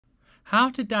How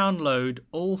to download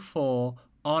all four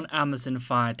on Amazon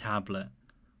Fire Tablet.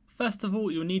 First of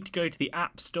all, you'll need to go to the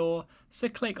App Store, so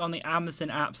click on the Amazon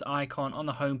Apps icon on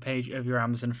the homepage of your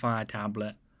Amazon Fire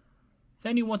Tablet.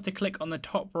 Then you want to click on the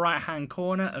top right hand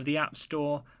corner of the App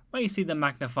Store where you see the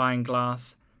magnifying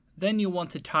glass. Then you'll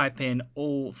want to type in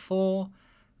all four.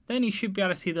 Then you should be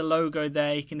able to see the logo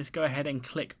there. You can just go ahead and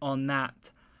click on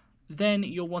that. Then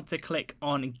you'll want to click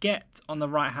on Get on the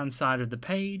right hand side of the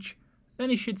page. Then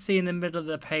you should see in the middle of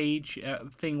the page a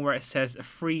thing where it says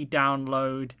free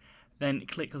download. Then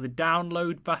click the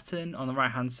download button on the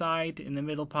right hand side in the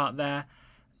middle part there.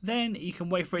 Then you can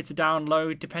wait for it to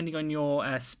download. Depending on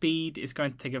your speed, it's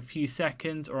going to take a few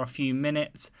seconds or a few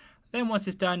minutes. Then once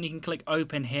it's done, you can click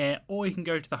open here, or you can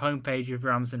go to the home page of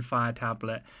your Amazon Fire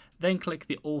Tablet. Then click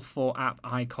the all four app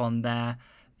icon there.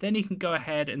 Then you can go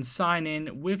ahead and sign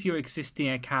in with your existing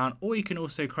account, or you can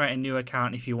also create a new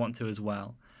account if you want to as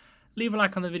well. Leave a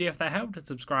like on the video if that helped, and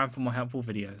subscribe for more helpful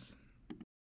videos.